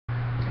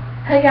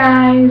Hi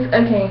guys,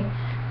 okay,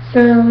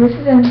 so this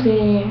is going to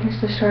be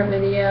just a short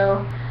video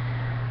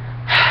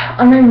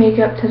on my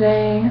makeup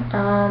today.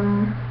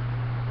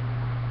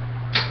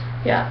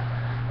 Yeah,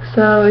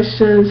 so it's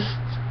just,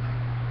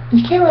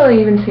 you can't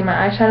really even see my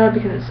eyeshadow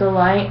because it's so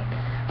light,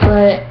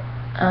 but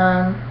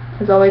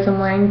as always I'm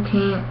wearing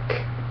pink.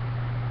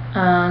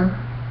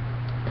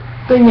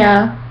 But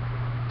yeah,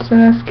 so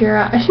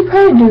mascara, I should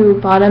probably do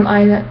bottom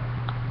eye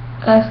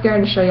mascara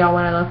to show y'all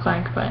what I look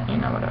like, but you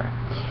know, whatever.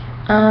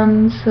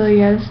 So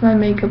yeah, this is my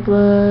makeup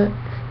look.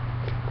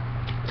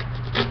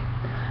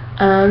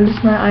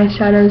 Just my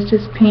eyeshadow is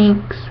just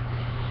pinks,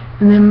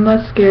 and then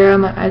mascara.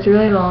 My eyes are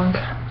really long.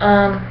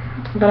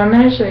 But I'm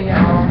gonna show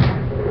y'all.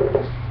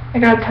 I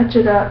gotta touch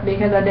it up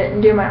because I didn't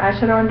do my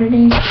eyeshadow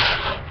underneath.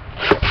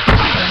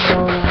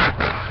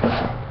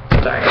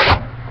 Sorry.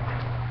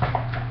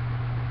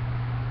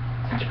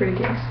 That's pretty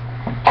case.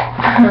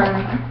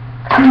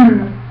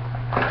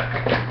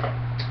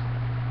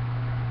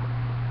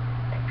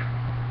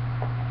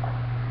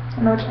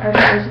 I don't know which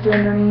eyeshadow to do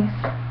underneath.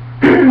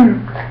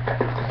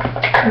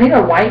 I need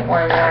a white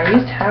one. I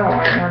used to have a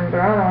white one, but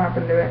I don't know what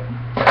happened to it.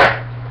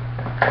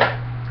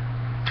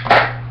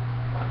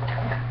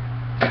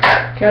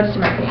 Okay, I'll just do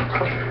my pink.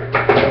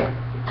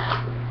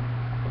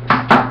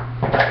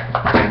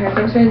 Okay, so I'm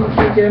just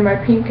going to do my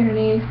pink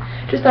underneath.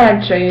 Just thought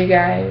I'd show you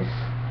guys.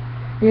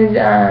 Because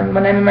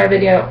when I made my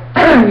video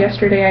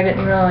yesterday, I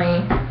didn't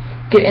really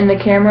get in the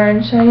camera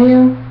and show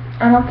you,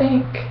 I don't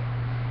think.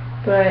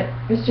 But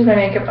this is my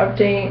makeup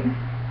update.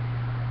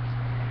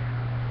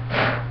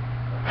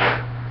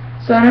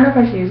 So I don't know if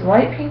I should use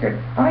light pink or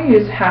I'll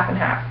use half and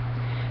half.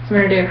 So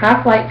I'm going to do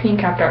half light pink,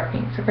 half dark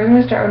pink. So first I'm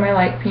going to start with my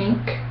light pink.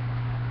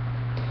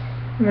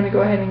 I'm going to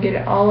go ahead and get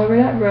it all over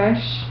that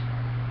brush.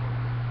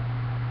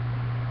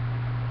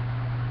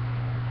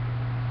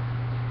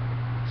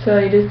 So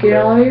you just get it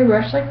all over your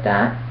brush like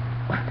that.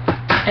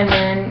 And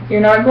then you're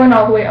not going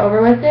all the way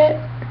over with it.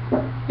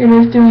 You're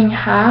just doing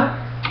half.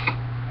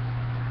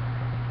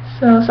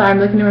 So sorry, I'm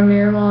looking in my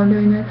mirror while I'm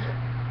doing this.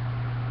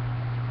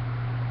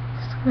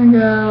 Just gonna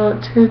go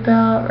to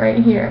about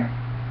right here.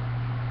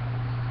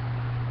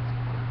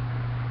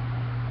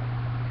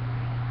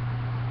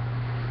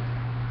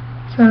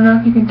 So I don't know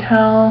if you can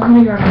tell. Let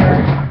me go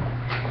under.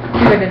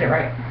 See if I did it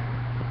right.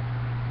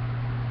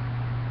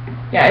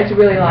 Yeah, it's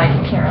really light.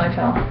 You can't really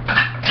tell.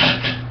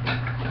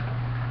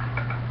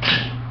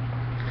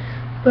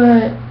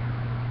 But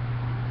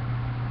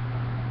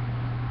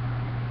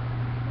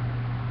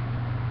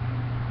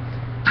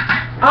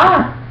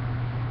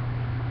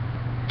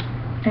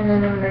and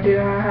then I'm going to do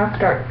a half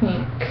dark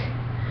pink.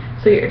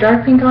 So get your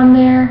dark pink on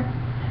there,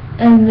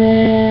 and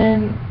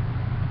then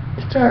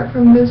start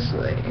from this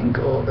way and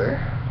go over.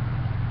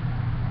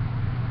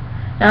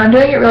 Now I'm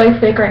doing it really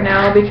thick right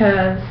now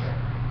because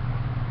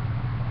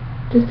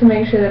just to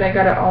make sure that I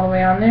got it all the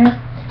way on there,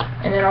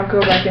 and then I'll go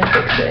back and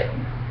fix it.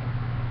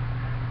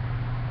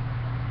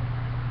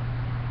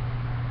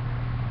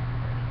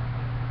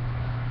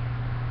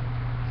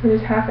 So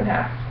just half and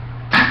half.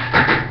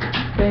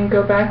 Then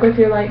go back with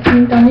your light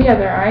pink on the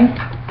other eye.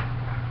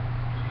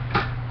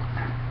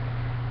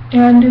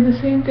 And do the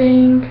same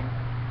thing.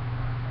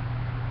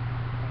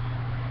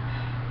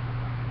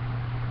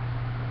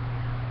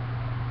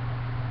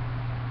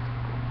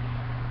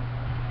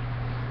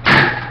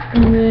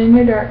 And then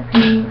your dark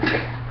pink.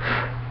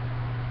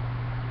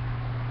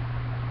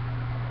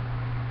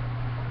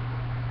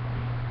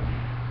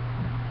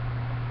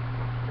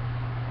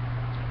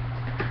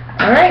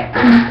 Alright,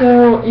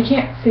 so you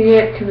can't see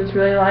it because it's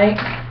really light.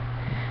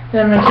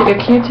 Then I'm going to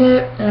take a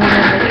Q-tip and I'm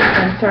going to make it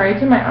thin. Sorry,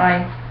 it's in my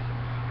eye.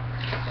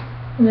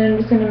 And then I'm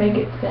just going to make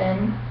it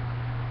thin.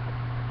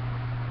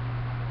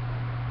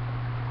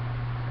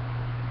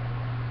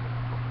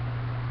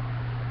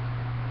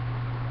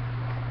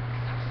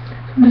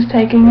 I'm just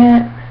taking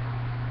it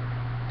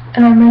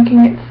and I'm making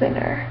it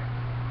thinner.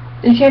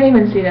 You can't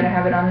even see that I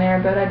have it on there,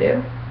 but I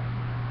do.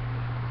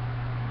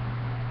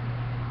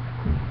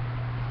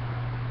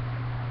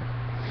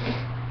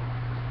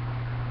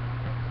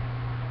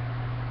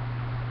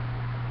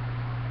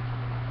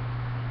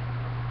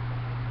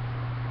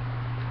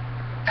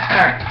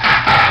 Alright,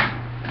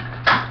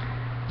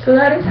 so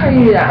that is how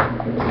you do that.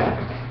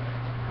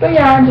 But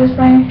yeah, just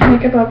my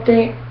makeup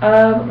update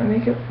of my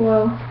makeup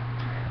flow.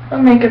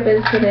 What makeup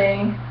is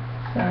today.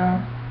 So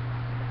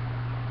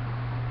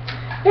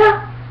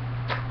yeah.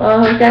 Well,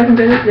 I hope you guys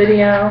enjoyed this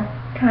video.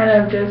 Kind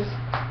of just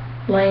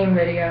lame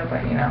video,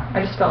 but you know,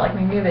 I just felt like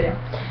making a video.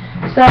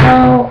 So,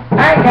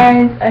 alright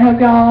guys, I hope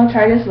y'all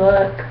try this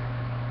look.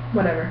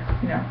 Whatever,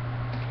 you know.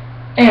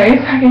 Anyways,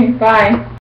 okay, bye.